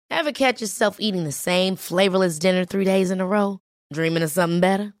Ever catch yourself eating the same flavorless dinner 3 days in a row? Dreaming of something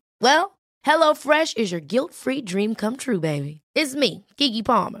better? Well, HelloFresh is your guilt-free dream come true, baby. It's me, Keke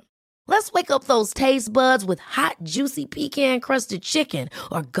Palmer. Let's wake up those taste buds with hot, juicy pecan-crusted chicken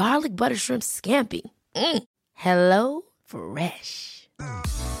or garlic butter shrimp scampi. Hello Fresh.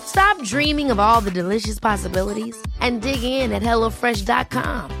 Stop dreaming of all the delicious possibilities and dig in at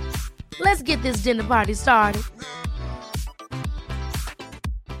HelloFresh.com. Let's get this dinner party started.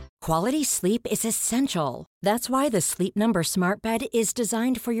 Quality sleep is essential. That's why the Sleep Number Smart Bed is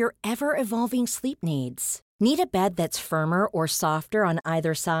designed for your ever-evolving sleep needs. Need a bed that's firmer or softer on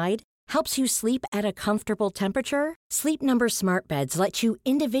either side? Helps you sleep at a comfortable temperature? Sleep Number Smart Beds let you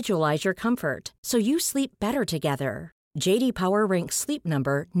individualize your comfort, so you sleep better together. JD Power ranks Sleep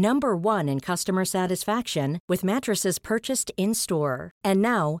Number #1 in customer satisfaction with mattresses purchased in-store. And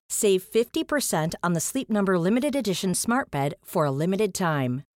now, save 50% on the Sleep Number Limited Edition Smart Bed for a limited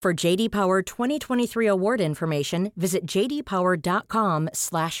time. For JD Power 2023 award information, visit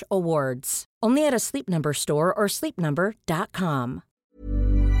jdpower.com/awards. Only at a Sleep Number store or sleepnumber.com.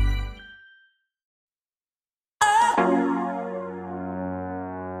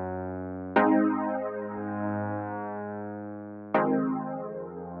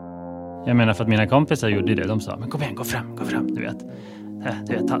 Jag menar, för att mina kompisar gjorde det. De sa, men kom igen, gå fram, du vet.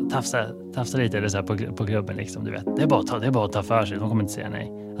 Tafsa lite eller så här på klubben liksom, du vet. Det är bara att ta för sig, de kommer inte säga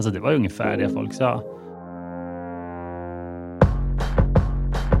nej. Alltså det var ungefär det folk sa.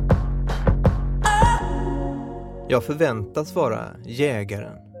 Jag förväntas vara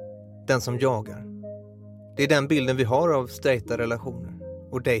jägaren, den som jagar. Det är den bilden vi har av straighta relationer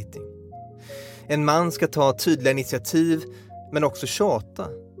och dating. En man ska ta tydliga initiativ men också tjata.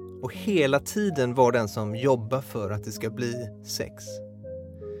 Och hela tiden var den som jobbar för att det ska bli sex.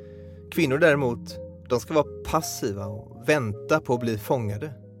 Kvinnor däremot, de ska vara passiva och vänta på att bli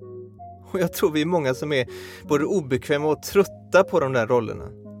fångade. Och jag tror vi är många som är både obekväma och trötta på de där rollerna.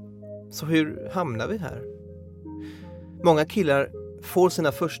 Så hur hamnar vi här? Många killar får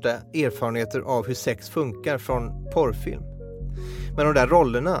sina första erfarenheter av hur sex funkar från porrfilm. Men de där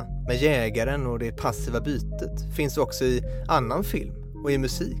rollerna med jägaren och det passiva bytet finns också i annan film och i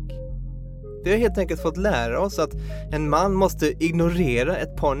musik. Vi har helt enkelt fått lära oss att en man måste ignorera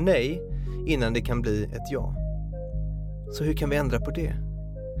ett par nej innan det kan bli ett ja. Så hur kan vi ändra på det?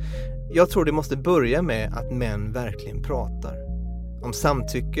 Jag tror det måste börja med att män verkligen pratar. Om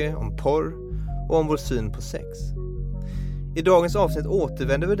samtycke, om porr och om vår syn på sex. I dagens avsnitt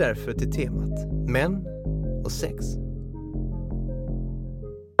återvänder vi därför till temat män och sex.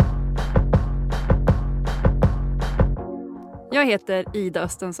 Jag heter Ida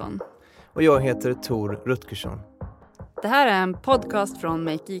Östensson. Och jag heter Tor Rutgersson. Det här är en podcast från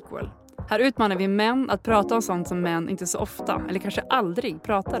Make Equal. Här utmanar vi män att prata om sånt som män inte så ofta eller kanske aldrig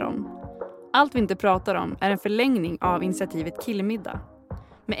pratar om. Allt vi inte pratar om är en förlängning av initiativet Killmiddag.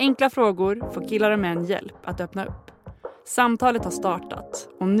 Med enkla frågor får killar och män hjälp att öppna upp. Samtalet har startat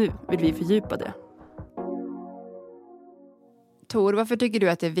och nu vill vi fördjupa det. Tor, varför tycker du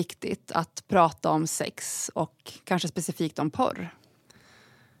att det är viktigt att prata om sex och kanske specifikt om porr?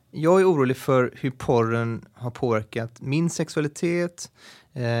 Jag är orolig för hur porren har påverkat min sexualitet,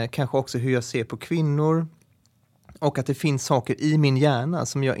 kanske också hur jag ser på kvinnor och att det finns saker i min hjärna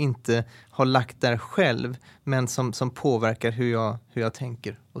som jag inte har lagt där själv men som påverkar hur jag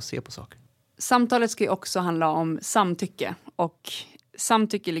tänker och ser på saker. Samtalet ska ju också handla om samtycke och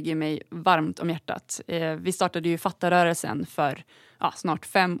samtycke ligger mig varmt om hjärtat. Vi startade ju Fattarörelsen för snart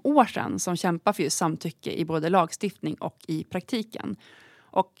 5 år sedan som kämpar för just samtycke i både lagstiftning och i praktiken.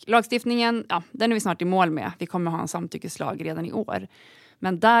 Och lagstiftningen, den är vi snart i mål med. Vi kommer ha en samtyckeslag redan i år.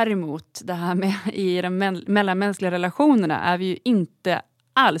 Men däremot, det här med i de mellanmänskliga relationerna är vi ju inte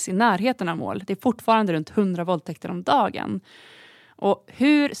alls i närheten av mål. Det är fortfarande runt 100 våldtäkter om dagen. Och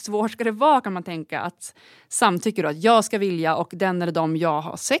hur svårt ska det vara, kan man tänka, att samtycke då, att jag ska vilja och den eller de jag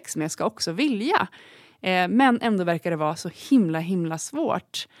har sex med ska också vilja. Men ändå verkar det vara så himla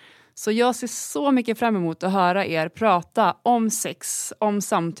svårt. Så jag ser så mycket fram emot att höra er prata om sex, om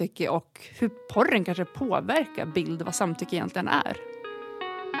samtycke och hur porren kanske påverkar bild vad samtycke egentligen är.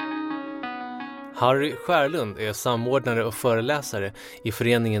 Harry Skärlund är samordnare och föreläsare i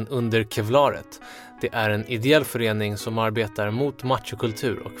föreningen Under Kevlaret. Det är en ideell förening som arbetar mot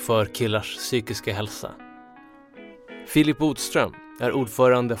machokultur och för killars psykiska hälsa. Filip Bodström är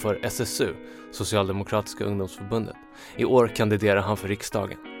ordförande för SSU, Socialdemokratiska ungdomsförbundet. I år kandiderar han för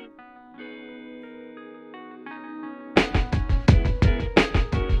riksdagen.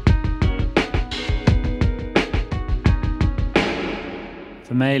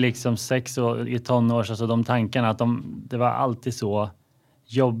 För mig liksom sex och i tonårs, alltså de tankarna att det var alltid så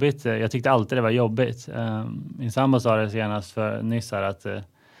jobbigt. Jag tyckte alltid det var jobbigt. Min sambo sa det senast nyss här att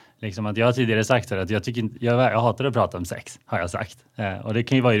liksom att jag har tidigare sagt så att jag hatar att prata om sex, har jag sagt. Och det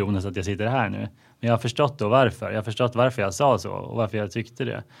kan ju vara ironiskt att jag sitter här nu. Men jag har förstått då varför. Jag har förstått varför jag sa så och varför jag tyckte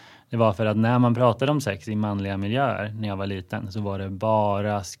det. Det var för att när man pratade om sex i manliga miljöer när jag var liten så var det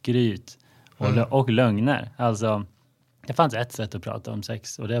bara skryt och lögner. Alltså, det fanns ett sätt att prata om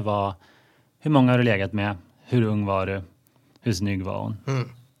sex och det var hur många har du legat med? Hur ung var du? Hur snygg var hon?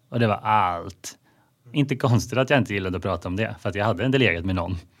 Och det var allt. Inte konstigt att jag inte gillade att prata om det. För att jag hade inte legat med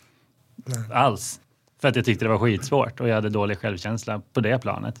någon. Alls. För att jag tyckte det var skitsvårt. Och jag hade dålig självkänsla på det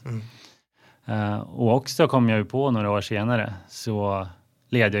planet. Och också kom jag ju på några år senare. Så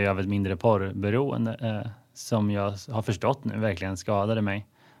led jag av ett mindre porrberoende. Som jag har förstått nu verkligen skadade mig.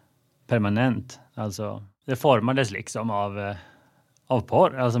 Permanent. Alltså det formades liksom av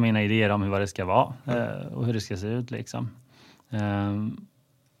porr. Alltså mina idéer om vad det ska vara. Och hur det ska se ut liksom.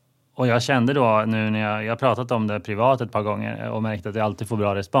 Och jag kände då nu när jag pratat om det privat ett par gånger och märkte att jag alltid får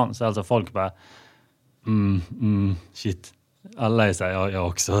bra respons. Alltså folk bara, shit. Alla är så här, jag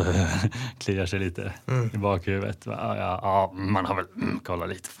också kliar sig lite i bakhuvudet. Ja, man har väl kollat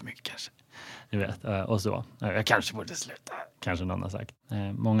lite för mycket kanske. Du vet, och så. Jag kanske borde sluta, kanske någon har sagt.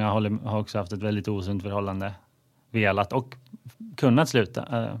 Många har också haft ett väldigt osunt förhållande. Velat och kunnat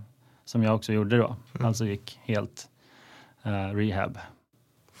sluta. Som jag också gjorde då. Alltså gick helt rehab.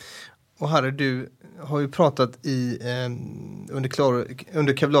 Och Harry, du har ju pratat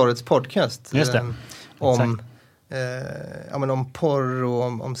under Kevlarets podcast om porr och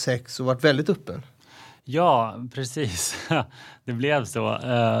om sex och varit väldigt öppen. Ja, precis. Det blev så.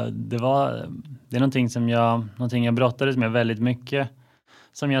 Det är någonting jag brottades med väldigt mycket.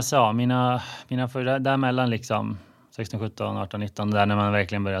 Som jag sa, mina förra, där mellan liksom 16, 17, 18, 19, där när man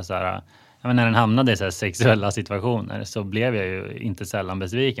verkligen börjar så här, när den hamnade i så här sexuella situationer så blev jag ju inte sällan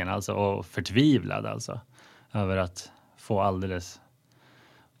besviken alltså, och förtvivlad alltså, över att få alldeles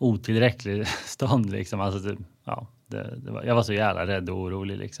otillräcklig stånd liksom. Alltså, jag var så jävla rädd och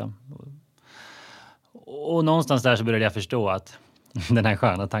orolig liksom. Och någonstans där så började jag förstå att den här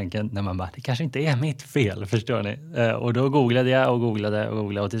sköna tanken när man bara, det kanske inte är mitt fel, förstår ni? Och då googlade jag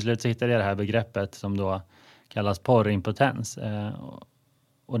och till slut så hittade jag det här begreppet som då kallas porrimpotens.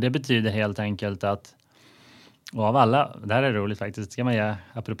 Och det betyder helt enkelt att, och av alla, det här är roligt faktiskt, ska man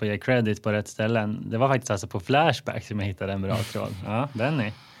apropå ge credit på rätt ställen. Det var faktiskt alltså på Flashback som jag hittade en bra tråd. Ja,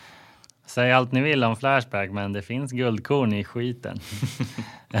 Benny. Säg allt ni vill om Flashback, men det finns guldkorn i skiten.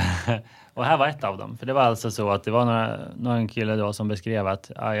 Och här var ett av dem. För det var alltså så att det var någon kille då som beskrev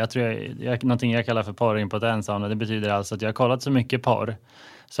att någonting jag kallar för porrimpotens. Och det betyder alltså att jag har kollat så mycket porr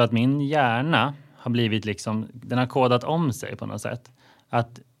så att min hjärna har blivit liksom, den har kodat om sig på något sätt.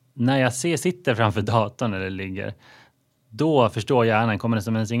 Att när jag sitter framför datorn eller ligger, då förstår hjärnan, kommer det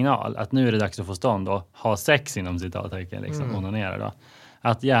som en signal att nu är det dags att få stånd och ha sex inom citattecken, liksom onanera då.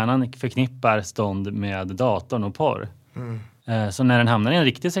 Att hjärnan förknippar stånd med datorn och porr. Så när den hamnar i en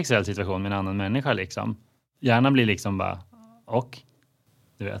riktig sexuell situation med en annan människa liksom, hjärnan blir liksom bara,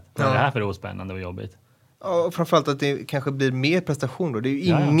 du vet, vad är det här för ospännande och jobbigt? Ja, och framförallt att det kanske blir mer prestation då. Det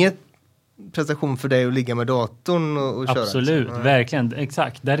är ju inget prestation för dig att ligga med datorn och köra. Absolut, verkligen,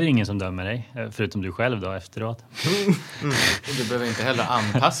 exakt. Där är det ingen som dömer dig, förutom du själv då efteråt. Och du behöver inte heller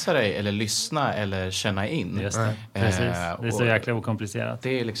anpassa dig eller lyssna eller känna in. Just det, precis. Det är så jäkla okomplicerat.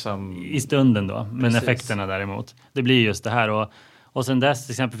 Det är liksom... I stunden då, men precis. Effekterna däremot. Det blir just det här. Och sen dess,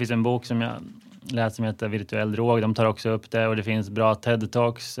 till exempel finns en bok som jag läst som heter Virtuell drog. De tar också upp det och det finns bra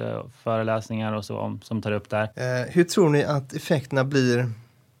TED-talks, föreläsningar och så som tar upp det här. Hur tror ni att effekterna blir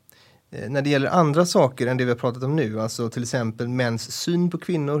när det gäller andra saker än det vi har pratat om nu, alltså till exempel mäns syn på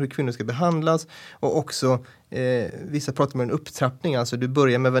kvinnor, hur kvinnor ska behandlas, och också vissa pratar om en upptrappning, alltså du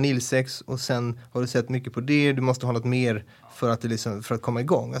börjar med vaniljsex och sen har du sett mycket på det, du måste ha något mer för att komma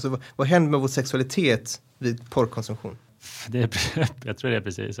igång. Alltså vad händer med vår sexualitet vid porrkonsumtion? Jag tror det är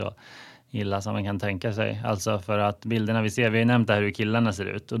precis så illa som man kan tänka sig. Alltså för att bilderna vi ser, vi har nämnt här hur killarna ser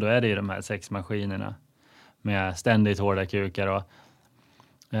ut och då är det ju de här sexmaskinerna med ständigt hårda kukar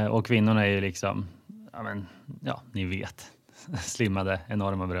och kvinnorna är ju liksom, ni vet, slimmade,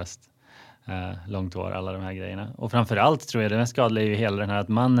 enorma bröst, långt hår, alla de här grejerna. Och framförallt tror jag det mest skadliga är ju hela den här att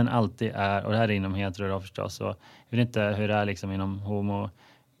mannen alltid är, och det här är inom hetero då förstås, och jag vet inte hur det är liksom inom homo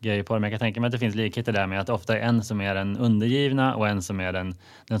gayporr, men jag kan tänka mig att det finns likheter där med att ofta är en som är den undergivna och en som är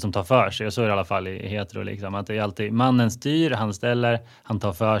den som tar för sig, och så är det i alla fall i hetero liksom, att det är alltid mannen styr, han ställer, han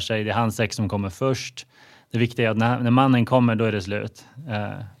tar för sig, det är hans sex som kommer först. Det viktiga är att när mannen kommer, då är det slut.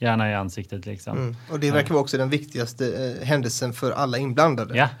 Gärna i ansiktet liksom. Och det verkar vara också den viktigaste händelsen för alla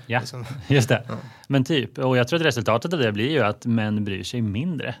inblandade. Ja. Liksom. Just det. Ja. Men typ, och jag tror att resultatet av det blir ju att män bryr sig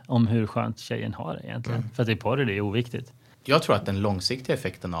mindre om hur skönt tjejen har det egentligen. För att i porr är det oviktigt. Jag tror att den långsiktiga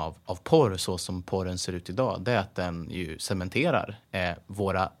effekten av porr, så som porren ser ut idag, det är att den ju cementerar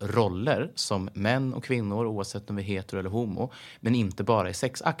våra roller som män och kvinnor, oavsett om vi är hetero eller homo, men inte bara i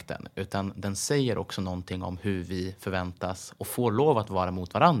sexakten, utan den säger också någonting om hur vi förväntas och får lov att vara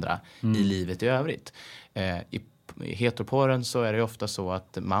mot varandra i livet i övrigt. I heteroporren så är det ofta så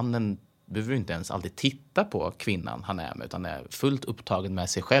att mannen behöver inte ens alltid titta på kvinnan han är med, utan är fullt upptagen med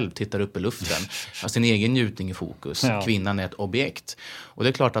sig själv, tittar upp i luften, har sin egen njutning i fokus. Ja. Kvinnan är ett objekt. Och det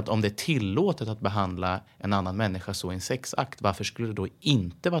är klart att om det är tillåtet att behandla en annan människa så i en sexakt, varför skulle det då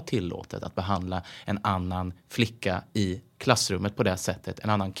inte vara tillåtet att behandla en annan flicka i klassrummet på det sättet, en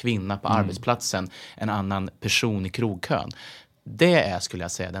annan kvinna på arbetsplatsen, en annan person i krogkön? Det är, skulle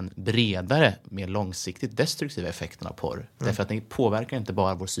jag säga, den bredare, mer långsiktigt destruktiva effekten av porr. Därför att den påverkar inte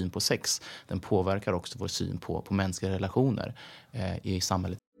bara vår syn på sex. Den påverkar också vår syn på mänskliga relationer i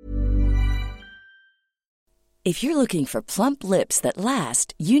samhället. If you're looking for plump lips that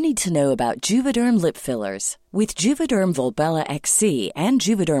last, you need to know about Juvederm lip fillers. With Juvederm Volbella XC and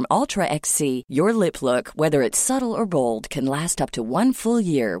Juvederm Ultra XC, your lip look, whether it's subtle or bold, can last up to 1 full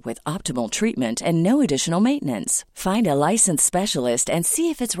year with optimal treatment and no additional maintenance. Find a licensed specialist and see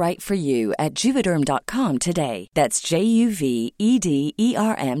if it's right for you at Juvederm.com today. That's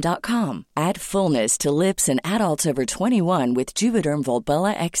JUVEDERM.com. Add fullness to lips in adults over 21 with Juvederm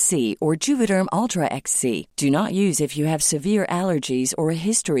Volbella XC or Juvederm Ultra XC. Do not use if you have severe allergies or a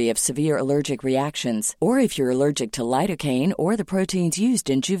history of severe allergic reactions, or if you're allergic to lidocaine or the proteins used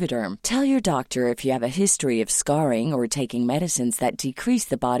in Juvederm. Tell your doctor if you have a history of scarring or taking medicines that decrease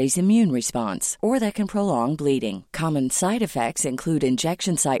the body's immune response or that can prolong bleeding. Common side effects include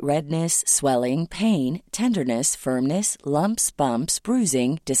injection site redness, swelling, pain, tenderness, firmness, lumps, bumps,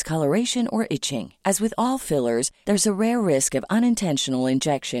 bruising, discoloration, or itching. As with all fillers, there's a rare risk of unintentional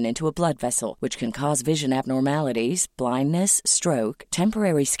injection into a blood vessel, which can cause vision abnormalities, blindness, stroke,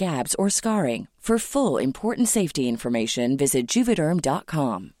 temporary scabs, or scarring. For full, important safety information, visit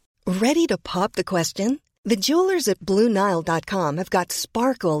Juvederm.com. Ready to pop the question? The jewelers at BlueNile.com have got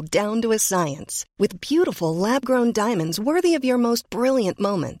sparkle down to a science with beautiful lab-grown diamonds worthy of your most brilliant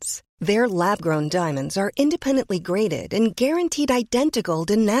moments. Their lab-grown diamonds are independently graded and guaranteed identical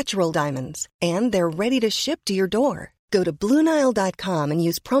to natural diamonds, and they're ready to ship to your door. Go to BlueNile.com and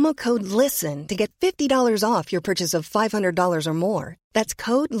use promo code LISTEN to get $50 off your purchase of $500 or more. That's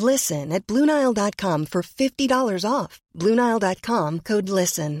code LISTEN at BlueNile.com for $50 off. BlueNile.com, code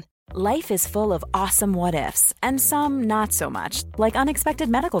LISTEN. Life is full of awesome what-ifs, and some not so much, like unexpected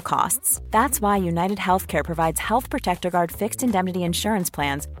medical costs. That's why United Healthcare provides Health Protector Guard fixed indemnity insurance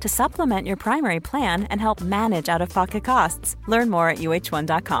plans to supplement your primary plan and help manage out-of-pocket costs. Learn more at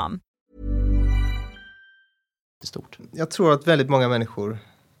uh1.com. Stort. Jag tror att väldigt många människor,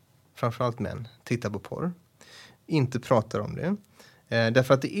 framförallt män, tittar på porr. Inte pratar om det.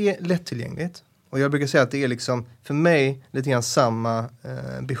 Därför att det är lättillgängligt. Och jag brukar säga att det är liksom, för mig, lite grann samma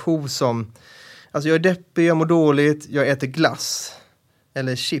behov som... Alltså jag är deppig, jag mår dåligt, jag äter glass.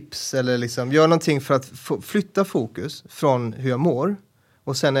 Eller chips. Eller liksom, gör någonting för att flytta fokus från hur jag mår.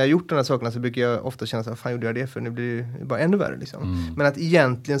 Och sen när jag gjort de här sakerna så brukar jag ofta känna så här, fan gjorde jag det för? Nu blir det bara ännu värre liksom. Men att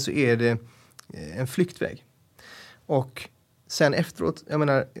egentligen så är det en flyktväg. Och sen efteråt, jag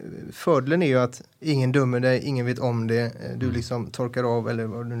menar, fördelen är ju att ingen dömer dig, ingen vet om det, du liksom torkar av eller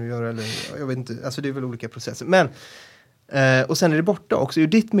vad du nu gör, eller jag vet inte, alltså det är väl olika processer. Men, och sen är det borta också ur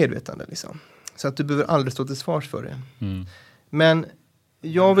ditt medvetande liksom. Så att du behöver aldrig stå till svars för det. Men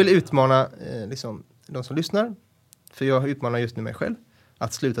jag vill utmana liksom, de som lyssnar, för jag utmanar just nu mig själv,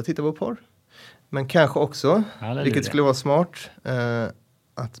 att sluta titta på porr. Men kanske också, vilket skulle vara smart,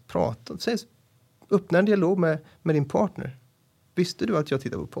 att prata, öppna en dialog med din partner. Visste du att jag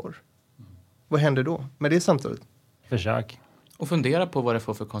tittar på porr? Vad händer då med det samtalet? Försök. Och fundera på vad det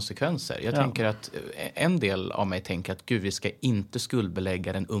får för konsekvenser. Jag tänker att en del av mig tänker att gud, vi ska inte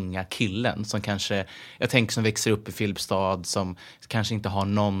skuldbelägga den unga killen som kanske, jag tänker som växer upp i Filipstad, som kanske inte har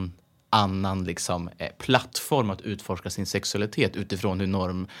någon annan liksom, plattform att utforska sin sexualitet utifrån hur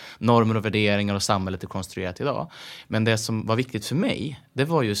normer och värderingar och samhället är konstruerat idag. Men det som var viktigt för mig det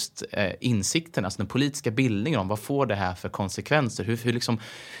var just insikten, alltså den politiska bildningen om vad får det här för konsekvenser, hur liksom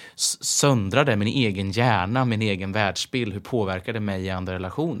söndrar det min egen hjärna, min egen världsbild, hur påverkar det mig i andra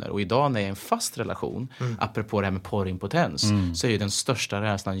relationer. Och idag när jag är i en fast relation, apropå det här med porrimpotens, så är ju den största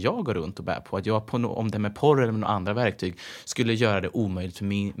rädslan jag går runt och bär på att jag om det med porr eller med några andra verktyg skulle göra det omöjligt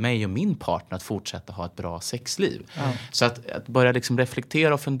för mig och min partner att fortsätta ha ett bra sexliv. Så att börja liksom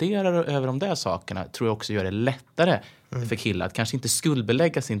reflektera och fundera över de där sakerna tror jag också gör det lättare för killar att kanske inte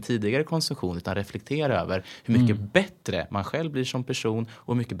skuldbelägga sin tidigare konsumtion utan reflektera över hur mycket bättre man själv blir som person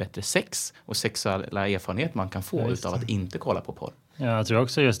och hur mycket bättre sex och sexuella erfarenhet man kan få utav att inte kolla på porr. Ja, jag tror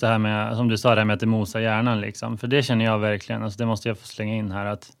också just det här med, som du sa, det här med att det mosar hjärnan liksom. För det känner jag verkligen, alltså det måste jag få slänga in här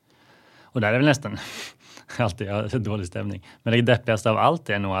att, och där är väl nästan alltid dålig stämning. Men det deppigaste av allt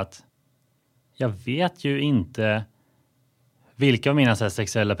är nog att jag vet ju inte vilka av mina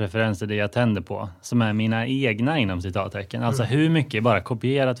sexuella preferenser det jag tänder på som är mina egna inom citattecken. Alltså hur mycket är bara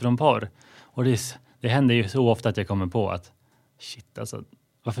kopierat från porr. Och det händer ju så ofta att jag kommer på att shit alltså,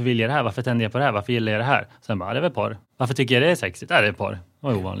 varför vill jag det här? Varför tänder jag på det här? Varför gillar jag det här? Sen bara, det är väl porr. Varför tycker jag det är sexigt? Det är porr.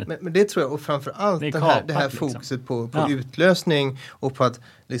 Vad ovanligt. Men det tror jag, och framförallt det här fokuset på utlösning och på att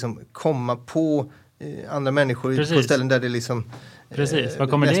liksom komma på andra människor på ställen där det liksom vad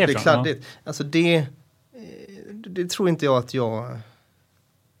kommer det ifrån? Kladdigt. Alltså det tror inte jag att jag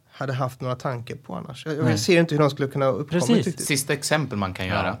hade haft några tankar på annars. Jag ser inte hur de skulle kunna uppkomma. Sista exempel man kan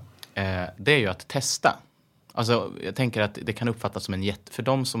göra det är ju att testa. Alltså, jag tänker att det kan uppfattas som för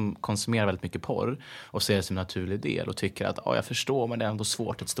de som konsumerar väldigt mycket porr och ser det som en naturlig del och tycker att jag förstår men det är ändå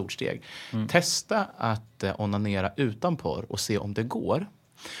svårt, ett stort steg. Testa att onanera utan porr och se om det går.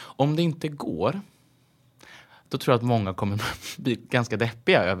 Om det inte går, då tror jag att många kommer bli ganska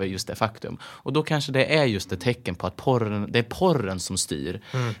deppiga över just det faktum. Och då kanske det är just ett tecken på att det är porren som styr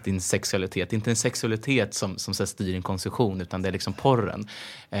din sexualitet. Det är inte en sexualitet som styr din konsumtion, utan det är liksom porren.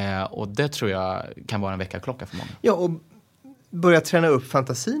 Och det tror jag kan vara en väckarklocka för många. Ja, och börja träna upp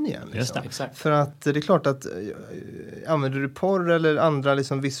fantasin igen. Liksom. Just det, exakt. För att det är klart att använder du porr eller andra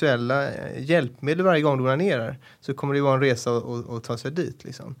liksom visuella hjälpmedel varje gång du onanerar, så kommer det vara en resa att ta sig dit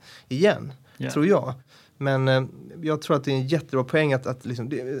liksom. Igen, tror jag. Men jag tror att det är en jättebra poäng att liksom,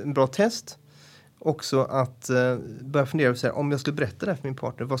 det är en bra test. Också att börja fundera på om jag skulle berätta det här för min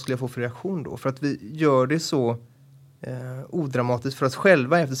partner, vad skulle jag få för reaktion då? För att vi gör det så odramatiskt för oss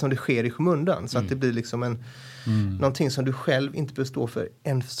själva eftersom det sker i skymundan. Så att det blir liksom någonting som du själv inte behöver stå för,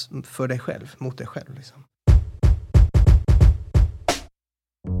 ens för dig själv, mot dig själv liksom.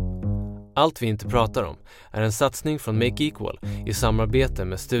 Allt vi inte pratar om är en satsning från Make Equal i samarbete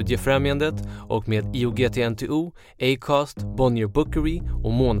med Studiefrämjandet och med IOGT-NTO, Acast, Bonnier Bookery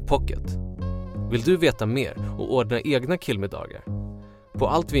och Månpocket. Vill du veta mer och ordna egna killmiddagar? På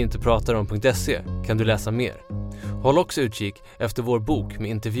alltviintepratarom.se kan du läsa mer. Håll också utkik efter vår bok med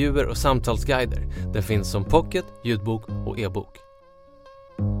intervjuer och samtalsguider. Den finns som pocket, ljudbok och e-bok.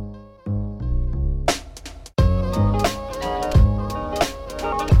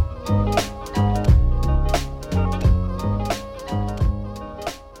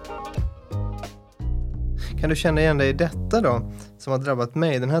 Kan du känna igen dig i detta då, som har drabbat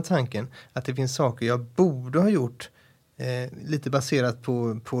mig, den här tanken, att det finns saker jag borde ha gjort lite baserat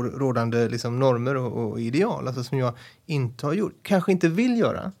på rådande liksom, normer och ideal, alltså som jag inte har gjort, kanske inte vill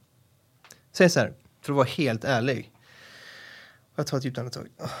göra. Säg så här, för att vara helt ärlig. Jag tar ett djupt andetag.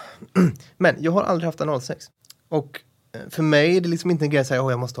 Men jag har aldrig haft analsex. Och för mig är det liksom inte en grej att säga,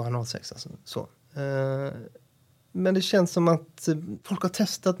 jag måste ha analsex. Alltså, så. Men det känns som att folk har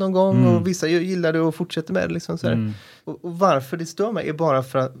testat någon gång och vissa gillar det och fortsätter med det. Liksom, så och varför det stör mig är bara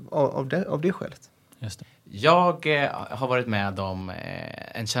av det skälet. Just det. Jag har varit med om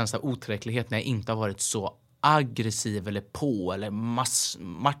en känsla av otillräcklighet när jag inte har varit så aggressiv eller på eller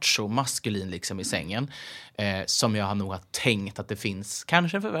macho, maskulin liksom i sängen. Som jag nog har tänkt att det finns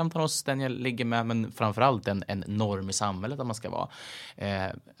kanske en förväntan hos den jag ligger med, men framförallt en norm i samhället att man ska vara.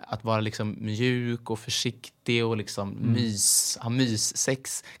 Att vara liksom mjuk och försiktig och liksom ha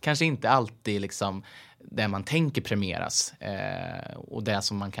myssex. Kanske inte alltid liksom det man tänker premieras och det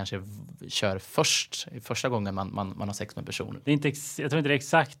som man kanske kör första gången man har sex med personer. Det är inte jag tror inte det är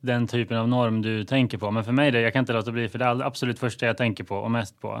exakt den typen av norm du tänker på, men för mig jag kan inte låta bli, för det absolut första jag tänker på och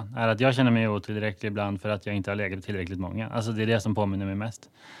mest på är att jag känner mig otillräcklig ibland för att jag inte har legat tillräckligt många. Alltså det är det som påminner mig mest.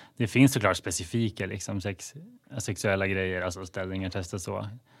 Det finns såklart specifika liksom sexuella grejer, alltså ställningar, tester så.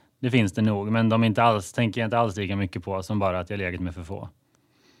 Det finns det nog, men tänker jag inte alls lika mycket på som bara att jag legat med för få.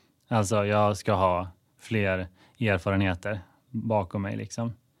 Alltså jag ska ha fler erfarenheter bakom mig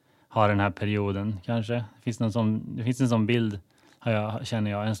liksom. Har den här perioden kanske. Det finns en sån bild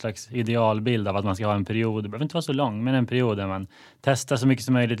känner jag en slags idealbild av att man ska ha en period, det behöver inte vara så lång, men en period där man testar så mycket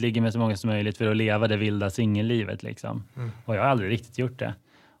som möjligt, ligger med så många som möjligt för att leva det vilda singellivet liksom. Och jag har aldrig riktigt gjort det.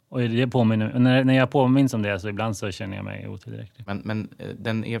 Och det påminner, när jag påminns om det så ibland så känner jag mig otillräcklig. Men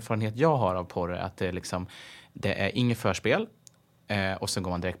den erfarenhet jag har av porr är att det är inget förspel. Och sen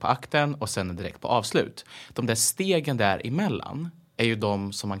går man direkt på akten och sen direkt på avslut. De där stegen däremellan är ju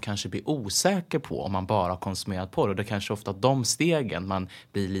de som man kanske blir osäker på om man bara har konsumerat porr. Och det är kanske ofta de stegen man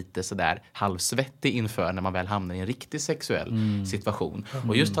blir lite sådär halvsvettig inför när man väl hamnar i en riktig sexuell situation.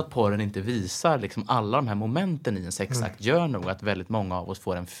 Och just att porren inte visar liksom alla de här momenten i en sexakt gör nog att väldigt många av oss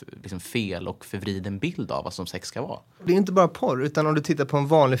får en liksom fel och förvriden bild av vad som sex ska vara. Det är inte bara porr, utan om du tittar på en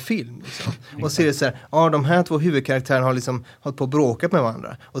vanlig film liksom, och ser det så här, de här två huvudkaraktärerna har liksom hållit på att bråka med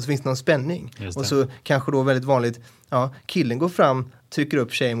varandra och så finns det någon spänning. Och så kanske då väldigt vanligt, killen går fram, trycker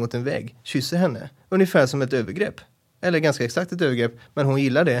upp tjejen mot en vägg, kysser henne, ungefär som ett övergrepp. Eller ganska exakt ett övergrepp, men hon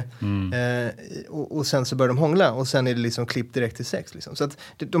gillar det. Och sen så börjar de hångla och sen är det liksom klipp direkt till sex. Liksom. Så att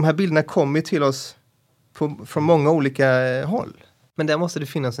de här bilderna kommer till oss från många olika håll. Men där måste det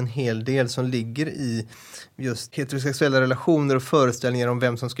finnas en hel del som ligger i just heterosexuella relationer och föreställningar om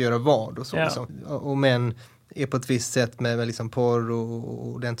vem som ska göra vad och så. Ja. Liksom. Och män är på ett visst sätt med liksom porr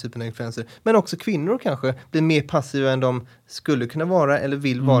och den typen av influenser. Men också kvinnor kanske blir mer passiva än de skulle kunna vara eller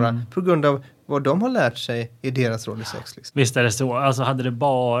vill vara på grund av vad de har lärt sig i deras roll i sex. Liksom. Visst är det så. Alltså hade det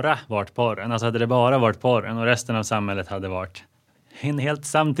bara varit porren, och resten av samhället hade varit en helt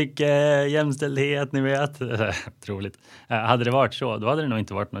samtycke, jämställdhet, ni vet. Troligt. Hade det varit så, då hade det nog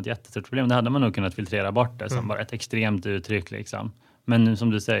inte varit något jättestort problem. Då hade man nog kunnat filtrera bort det som bara ett extremt uttryck. Liksom. Men som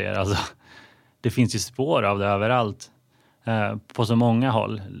du säger, alltså, det finns ju spår av det överallt. På så många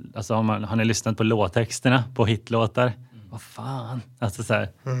håll. Alltså, har ni lyssnat på låttexterna på hitlåtar? Vad fan? Alltså så här,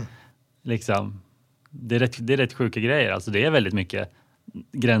 liksom, det är rätt sjuka grejer. Alltså, det är väldigt mycket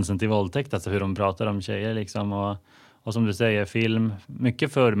gränsen till våldtäkt. Alltså hur de pratar om tjejer liksom, och som du säger, film,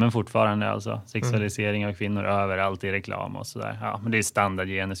 mycket förr men fortfarande alltså, sexualisering av kvinnor överallt i reklam och sådär. Ja, men det är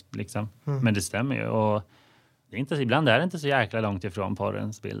standardgeniskt liksom. Men det stämmer ju, och det är inte, ibland är det inte så jäkla långt ifrån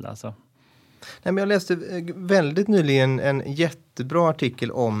porrens bild alltså. Nej, men jag läste väldigt nyligen en jättebra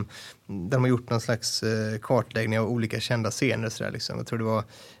artikel om där de har gjort någon slags kartläggning av olika kända scener så där, liksom. Jag tror det var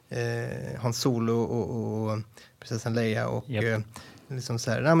Hans Solo och prinsessan Leia och liksom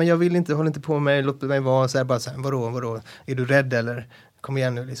så här, nej men jag vill inte, håll inte på mig, låt mig vara så här, bara så här, vadå, är du rädd eller kom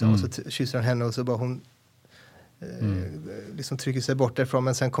igen nu liksom, och så kysser han henne och så bara hon liksom trycker sig bort därifrån,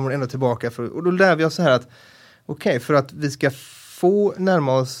 men sen kommer hon ändå tillbaka och då lär vi oss så här att okej, för att vi ska få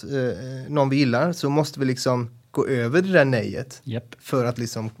närma oss någon vi gillar så måste vi liksom gå över det där nejet för att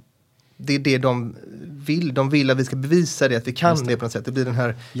liksom det är det de vill att vi ska bevisa det, att vi kan det på något sätt. Det blir den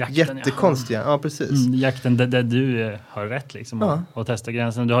här jättekonstiga. Ja, precis. Jakten där du har rätt liksom och testa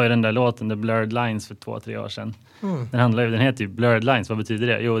gränsen. Du har ju den där låten The Blurred Lines för 2-3 år sedan. Den heter ju Blurred Lines. Vad betyder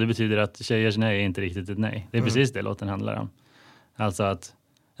det? Jo, det betyder att tjejers nej är inte riktigt ett nej. Det är precis det låten handlar om. Alltså att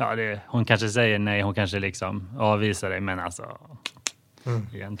hon kanske säger nej, hon kanske liksom avvisar dig, men alltså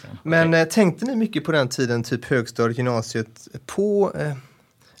egentligen. Men tänkte ni mycket på den tiden, typ högstadiet, gymnasiet, på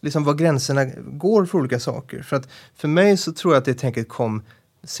liksom var gränserna går för olika saker? För att för mig så tror jag att det tänket kom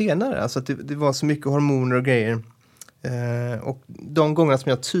senare. Alltså att det var så mycket hormoner och grejer. Och de gångerna som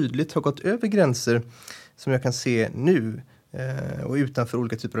jag tydligt har gått över gränser som jag kan se nu och utanför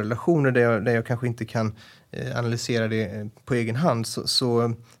olika typer av relationer där jag kanske inte kan analysera det på egen hand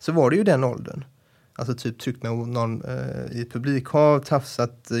så var det ju den åldern. Alltså typ tryckt med någon i ett publikhav,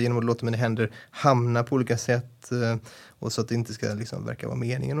 tafsat genom att låta mina händer hamna på olika sätt och så att det inte ska liksom verka vara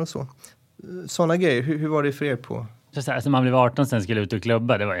meningen och så. Sådana grejer, hur var det för er på? Så här, man blev 18 sen skulle ut och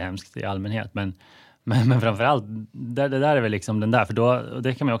klubba, det var ju hemskt i allmänhet, men framförallt det där är väl liksom den där, för då, och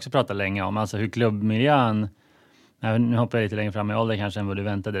det kan man också prata länge om, alltså hur klubbmiljön, nu hoppar jag lite längre fram i ålder kanske än vad du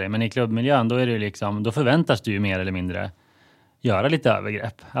väntade dig, men i klubbmiljön då är det ju liksom, då förväntas du ju mer eller mindre göra lite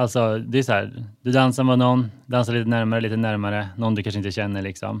övergrepp. Alltså det är så här, du dansar med någon, dansar lite närmare, någon du kanske inte känner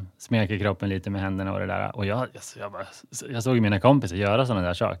liksom, smeker kroppen lite med händerna och det där. Och jag såg mina kompisar göra sådana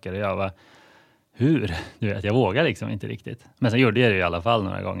där saker och jag var, hur? Du vet, jag vågar liksom inte riktigt. Men sen gjorde jag det i alla fall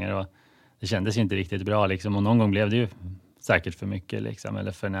några gånger och det kändes ju inte riktigt bra liksom, och någon gång blev det ju säkert för mycket liksom,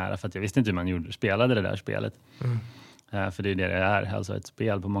 eller för nära, för att jag visste inte hur man spelade det där spelet. För det är det är, alltså ett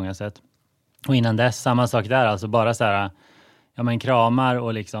spel på många sätt. Och innan dess, samma sak där, alltså bara så här, ja men kramar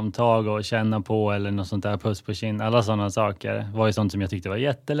och liksom tag och känna på eller något sånt där, puss på kind, alla sådana saker var ju sånt som jag tyckte var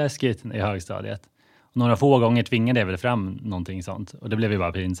jätteläskigt i högstadiet. Och några få gånger tvingade jag väl fram någonting sånt och det blev ju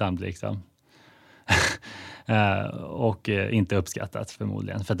bara pinsamt liksom. Och inte uppskattat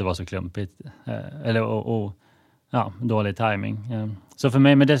förmodligen för att det var så klumpigt. dålig timing. Så för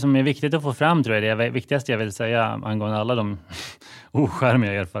mig, men det som är viktigt att få fram tror jag, det viktigaste jag vill säga angående alla de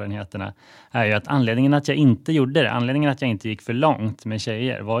oskärmiga erfarenheterna är ju att anledningen att jag inte gjorde det, anledningen att jag inte gick för långt med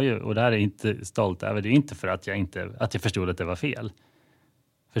tjejer var ju, och det här är jag inte stolt över, det är inte för att jag förstod att det var fel.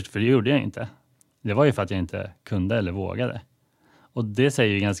 För det gjorde jag inte. Det var ju för att jag inte kunde eller vågade. Och det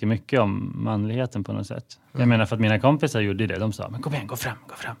säger ju ganska mycket om manligheten på något sätt. Jag menar för att mina kompisar gjorde det. De sa, men kom igen, gå fram,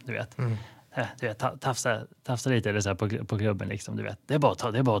 du vet. Du vet, tafsa lite eller så här på klubben liksom, du vet. Det är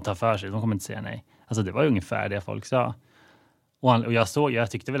bara att ta för sig, de kommer inte säga nej. Alltså det var ju ungefär det folk sa. Och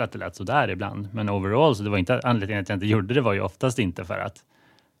jag tyckte väl att det lät så där ibland. Men overall, så det var inte anledningen att jag inte gjorde det var ju oftast inte för att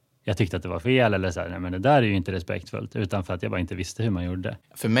jag tyckte att det var fel eller så här, nej men det där är ju inte respektfullt, utan för att jag bara inte visste hur man gjorde.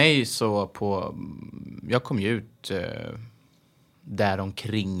 För mig så jag kom ju ut där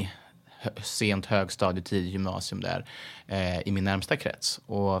omkring sent högstadietid, gymnasium där i min närmsta krets.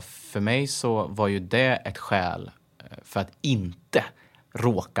 Och för mig så var ju det ett skäl för att inte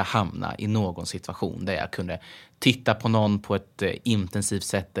råka hamna i någon situation där jag kunde titta på någon på ett intensivt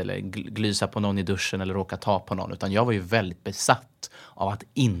sätt eller glysa på någon i duschen eller råka ta på någon. Utan jag var ju väldigt besatt av att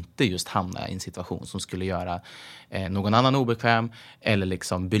inte just hamna i en situation som skulle göra någon annan obekväm eller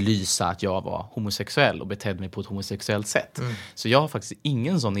liksom belysa att jag var homosexuell och betedde mig på ett homosexuellt sätt. Så jag har faktiskt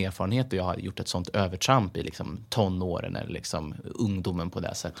ingen sån erfarenhet och jag har gjort ett sånt övertramp i liksom tonåren eller liksom ungdomen på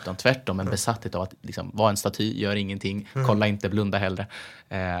det sättet. Utan tvärtom en besatthet av att liksom vara en staty, gör ingenting, kolla inte, blunda hellre.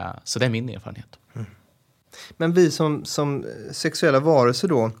 Så det är min erfarenhet. Men vi som sexuella varelser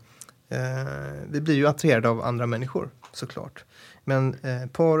då, vi blir ju attraherade av andra människor såklart. Men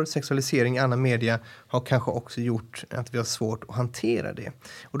porr, sexualisering, annan media har kanske också gjort att vi har svårt att hantera det.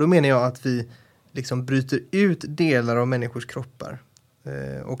 Och då menar jag att vi liksom bryter ut delar av människors kroppar.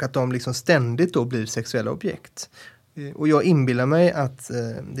 Och att de liksom ständigt då blir sexuella objekt. Och jag inbillar mig att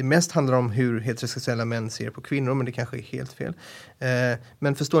det mest handlar om hur heterosexuella män ser på kvinnor, men det kanske är helt fel.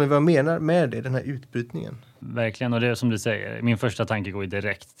 Men förstår ni vad jag menar med det, den här utbrytningen? Verkligen, och det är som du säger, min första tanke går ju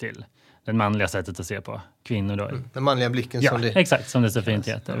direkt till det manliga sättet att se på kvinnor då. Den manliga blicken som det... exakt, som det så fint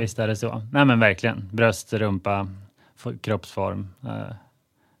heter. Visst är det så. Nej men verkligen, bröst, rumpa, kroppsform,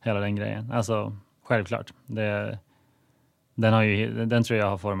 hela den grejen. Alltså, självklart. Den tror jag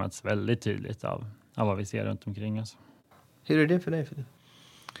har formats väldigt tydligt av vad vi ser runt omkring oss. Hur är det för dig?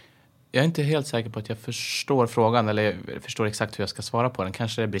 Jag är inte helt säker på att jag förstår frågan eller jag förstår exakt hur jag ska svara på den.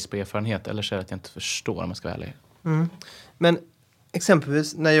 Kanske det är brist på erfarenhet eller så är det att jag inte förstår om jag ska vara ärlig. Men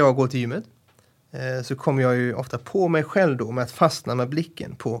exempelvis när jag går till gymmet så kommer jag ju ofta på mig själv då med att fastna med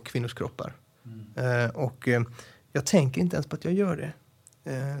blicken på kvinnors kroppar. Och jag tänker inte ens på att jag gör det.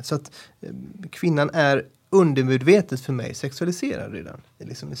 Så att kvinnan är undermedvetet för mig sexualiserad redan. Det är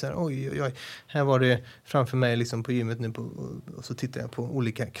liksom så här, oj. Här var det framför mig liksom på gymmet nu och så tittar jag på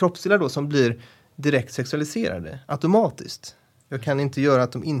olika kroppsdelar då som blir direkt sexualiserade automatiskt. Jag kan inte göra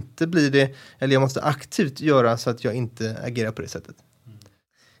att de inte blir det, eller jag måste aktivt göra så att jag inte agerar på det sättet.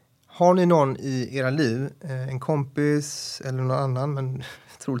 Har ni någon i era liv, en kompis eller någon annan, men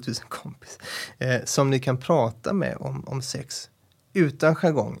troligtvis en kompis, som ni kan prata med om sex utan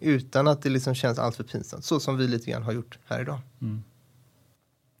jargong, utan att det liksom känns allt för pinsamt, så som vi lite grann har gjort här idag?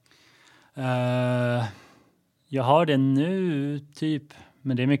 Jag har det nu typ,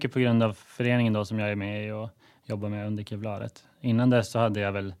 men det är mycket på grund av föreningen då som jag är med i och jobbar med under Kevlaret. Innan dess så hade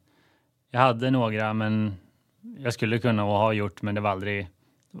jag hade några, men jag skulle kunna och ha gjort, men det var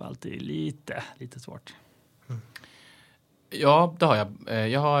alltid lite svårt. Ja, det har jag.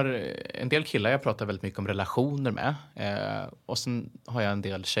 Jag har en del killar jag pratar väldigt mycket om relationer med. Och sen har jag en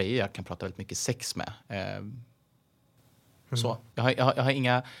del tjejer jag kan prata väldigt mycket sex med. Så. Jag har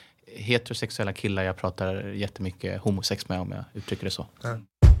inga heterosexuella killar jag pratar jättemycket homosex med, om jag uttrycker det så.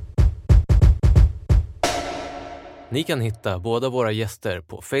 Ni kan hitta båda våra gäster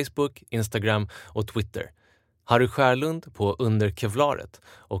på Facebook, Instagram och Twitter. Harry Skärlund på Under Kevlaret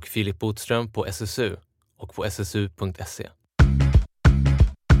och Filip Botström på SSU och på ssu.se.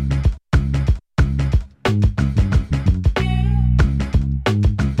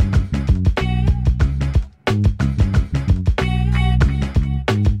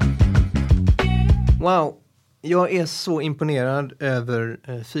 Wow, jag är så imponerad över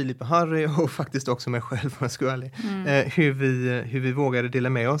Filip och Harry och faktiskt också mig själv, om jag ska vara ärlig. Hur vi vågade dela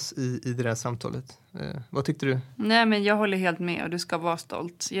med oss i det där samtalet. Vad tyckte du? Nej, men jag håller helt med och du ska vara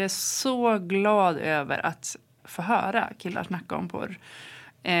stolt. Jag är så glad över att få höra killar snacka om porr.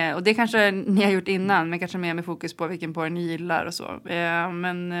 Och det kanske ni har gjort innan, men kanske mer med fokus på vilken porr ni gillar och så.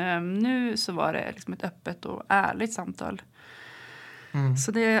 Men nu så var det liksom ett öppet och ärligt samtal.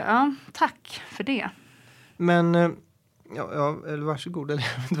 Så tack för det. Men, eller varsågod, eller jag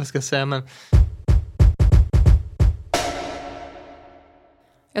vet inte vad jag ska säga, men...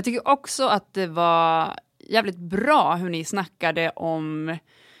 Jag tycker också att det var jävligt bra hur ni snackade om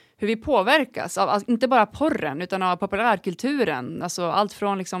hur vi påverkas av inte bara porren utan av populärkulturen. Alltså allt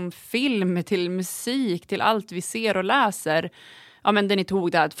från liksom film till musik till allt vi ser och läser. Ja, men det ni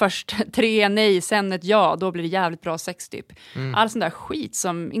tog där, först 3 nej, sen ett ja, då blir det jävligt bra sex typ. All sån där skit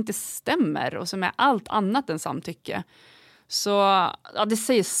som inte stämmer och som är allt annat än samtycke. Så ja, det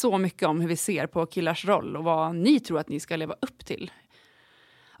säger så mycket om hur vi ser på killars roll och vad ni tror att ni ska leva upp till.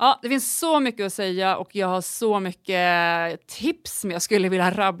 Ja, det finns så mycket att säga och jag har så mycket tips som jag skulle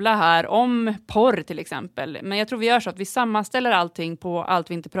vilja rabbla här om porr till exempel. Men jag tror vi gör så att vi sammanställer allting på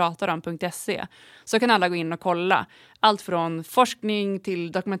alltviintepratarom.se. Så kan alla gå in och kolla. Allt från forskning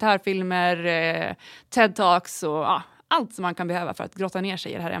till dokumentärfilmer, TED-talks och ja, allt som man kan behöva för att grotta ner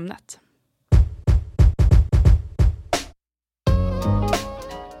sig i det här ämnet.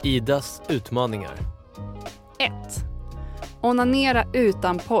 Idas utmaningar. 1. Onanera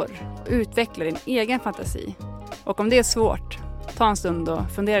utan porr. Utveckla din egen fantasi. Och om det är svårt, ta en stund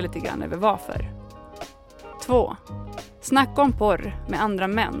och fundera lite grann över varför. 2. Snacka om porr med andra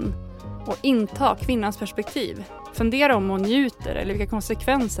män. Och inta kvinnans perspektiv. Fundera om hon njuter eller vilka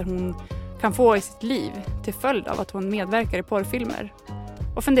konsekvenser hon kan få i sitt liv till följd av att hon medverkar i porrfilmer.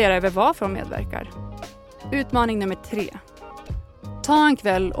 Och fundera över varför hon medverkar. Utmaning nummer 3. Ta en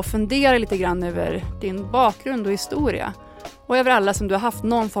kväll och fundera lite grann över din bakgrund och historia. Och över alla som du har haft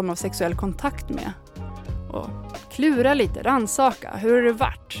någon form av sexuell kontakt med. Och klura lite, rannsaka. Hur har det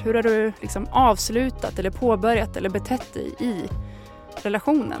varit? Hur har du liksom avslutat eller påbörjat eller betett dig i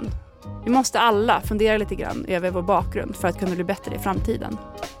relationen? Vi måste alla fundera lite grann över vår bakgrund för att kunna bli bättre i framtiden.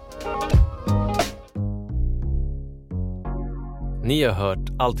 Ni har hört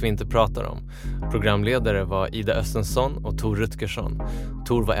Allt vi inte pratar om. Programledare var Ida Östensson och Tor Rutgersson.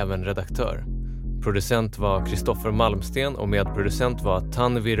 Tor var även redaktör. Producent var Kristoffer Malmsten och medproducent var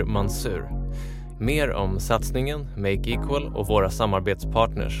Tanvir Mansur. Mer om satsningen Make Equal och våra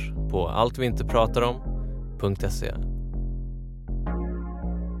samarbetspartners på alltviintepratarom.se.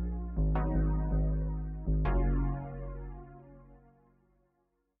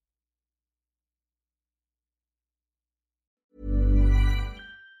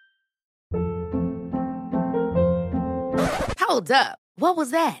 Hold up. What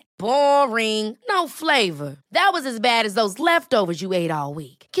was that? Boring. No flavor. That was as bad as those leftovers you ate all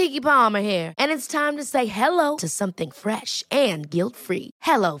week. Keke Palmer here, and it's time to say hello to something fresh and guilt-free.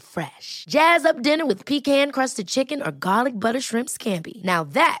 Hello Fresh. Jazz up dinner with pecan-crusted chicken or garlic butter shrimp scampi. Now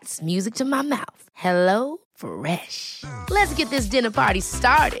that's music to my mouth. Hello Fresh. Let's get this dinner party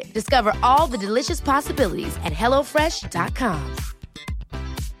started. Discover all the delicious possibilities at hellofresh.com.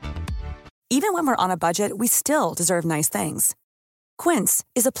 Even when we're on a budget, we still deserve nice things. Quince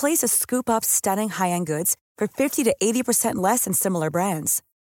is a place to scoop up stunning high-end goods for 50 to 80% less than similar brands.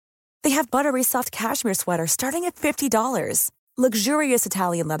 They have buttery soft cashmere sweaters starting at $50, luxurious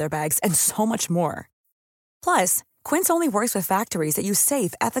Italian leather bags, and so much more. Plus, Quince only works with factories that use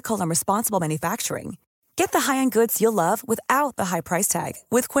safe, ethical, and responsible manufacturing. Get the high-end goods you'll love without the high price tag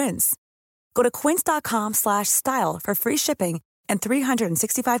with Quince. Go to quince.com/style for free shipping and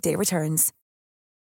 365-day returns.